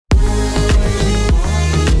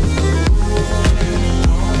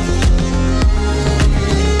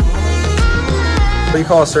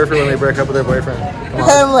call a surfer when they break up with their boyfriend? Come on.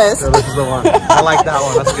 Homeless. So this is the one. I like that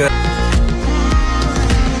one. That's good.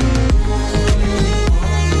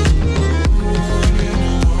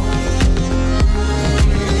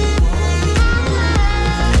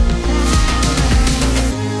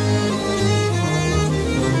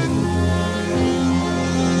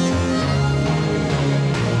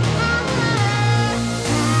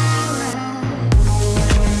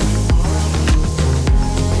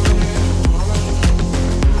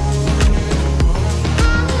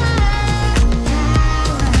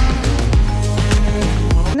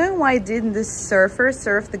 Why didn't this surfer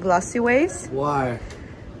surf the glossy waves? Why?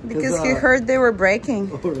 Because he heard they were breaking.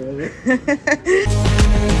 Oh, really?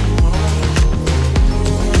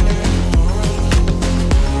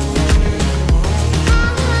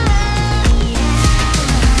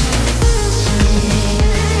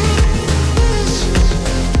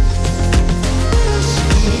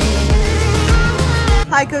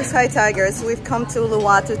 Hi Cooks, hi Tigers. We've come to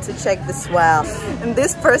Uluwatu to check the swell. And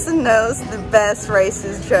this person knows the best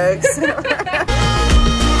racist jokes. När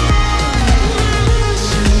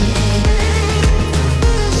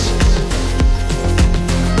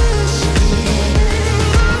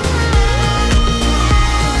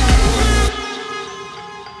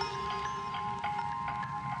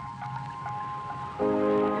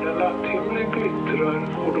natthimlen glittrar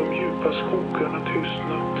och de djupa skogarna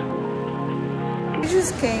tystnat. We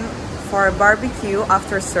just came for a barbecue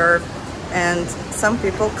after surf, and some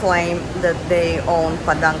people claim that they own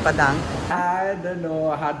padang. I don't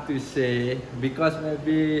know how to say, because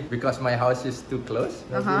maybe because my house is too close,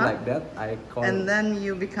 maybe like that. I call. And then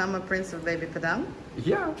you become a prince of baby padang?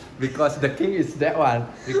 Yeah, because the king is that one.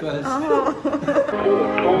 Because.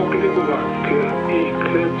 Påtaglig och vacker,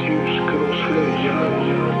 iklädd ljusgrå slöja.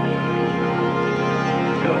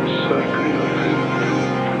 Dansar kreativt.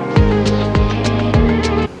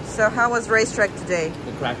 So how was racetrack today?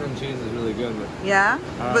 The cracker and cheese is really good. Yeah?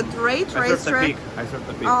 But rate racetrack? I surfed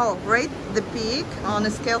the peak. Oh, rate the peak on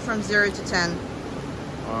a scale from 0 to 10.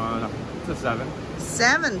 No, it's a 7.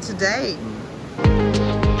 7 today.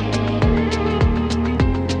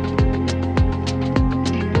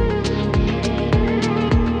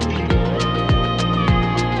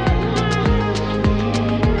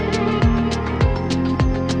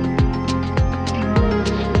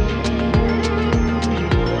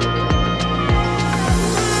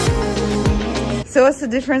 So what's the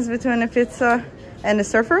difference between a pizza and a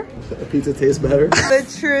surfer? A pizza tastes better. The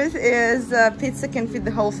truth is pizza can feed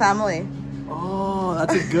the whole family. Oh,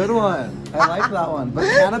 that's a good one. I like that one. But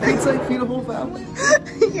can a pizza feed a whole family?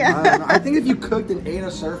 Yeah. I don't know. I think if you cooked and ate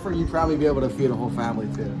a surfer, you'd probably be able to feed a whole family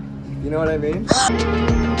too. You know what I mean?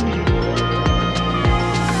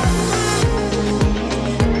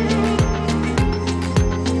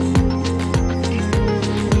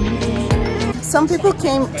 Some people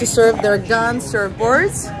came to serve their guns,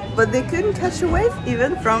 surfboards, but they couldn't catch a wave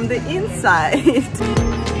even from the inside.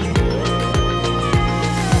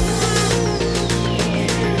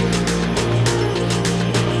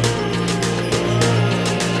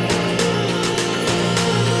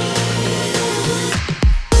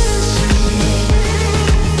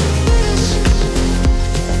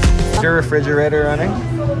 Is your refrigerator running?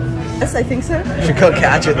 Yes, I think so. You should go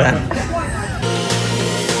catch it then.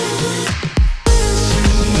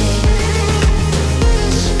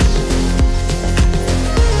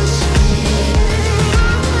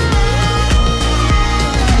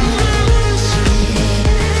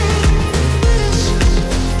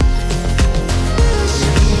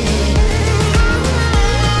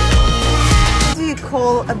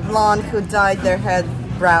 Call a blonde who dyed their head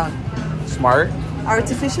brown? Smart?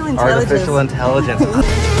 Artificial intelligence. Artificial intelligence.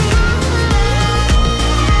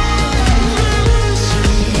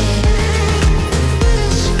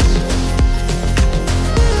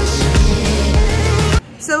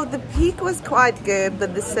 So the peak was quite good,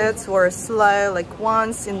 but the sets were slow, like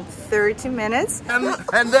once in 30 minutes. And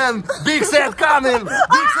then, big set coming! Big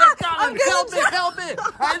set coming! Help me, help me!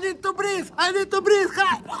 I need to breathe! I need to breathe!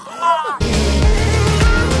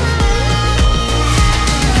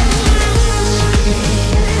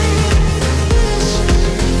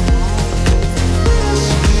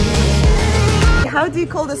 How do you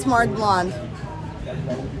call the smart blonde?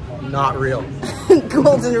 Not real.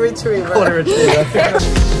 Golden retriever. Golden retriever.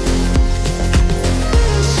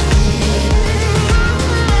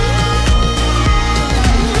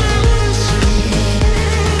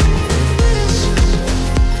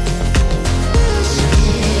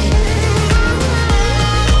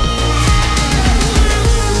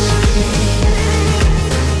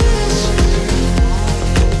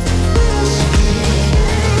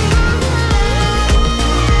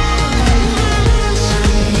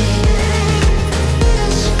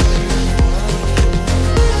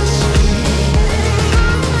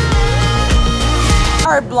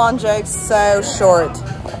 are blonde jokes so short?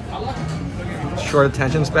 Short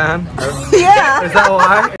attention span. Yeah. Is that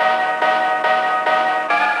why?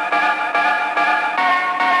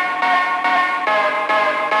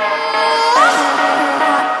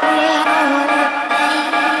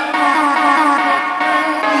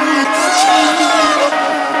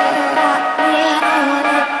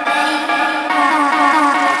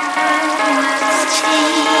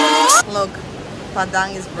 Look,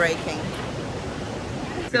 Padang is breaking.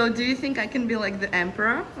 So do you think I can be like the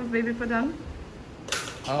emperor of baby Padang?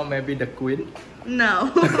 Oh, maybe the queen.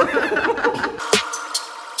 No.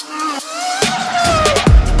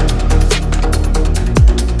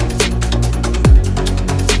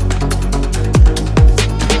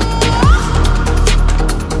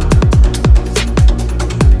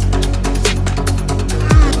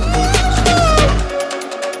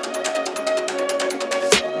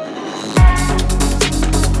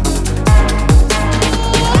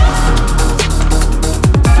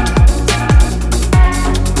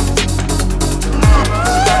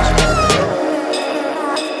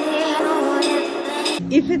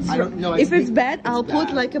 If it's bad, I'll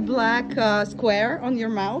put like a black square on your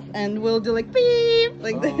mouth and we'll do like beep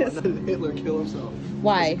like this. Did Hitler kill himself?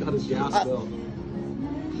 Why? Got his gas bill.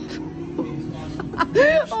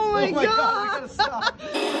 Oh my god! We gotta stop.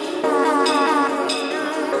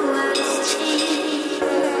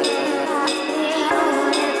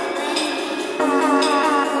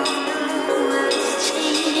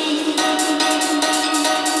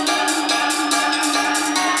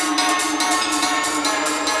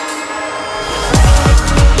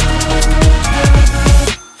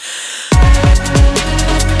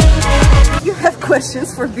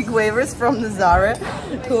 Questions for big wavers from Nazara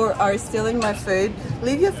who are stealing my food,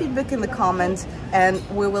 leave your feedback in the comments and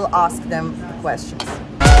we will ask them the questions.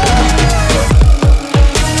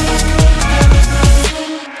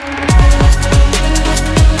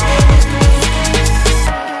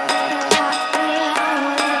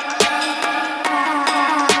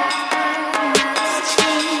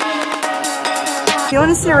 If you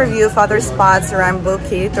want to see a review of other spots around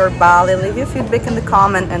Bukit or Bali, leave your feedback in the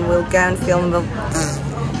comment and we'll go and film the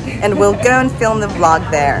vlog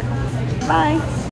there. Bye!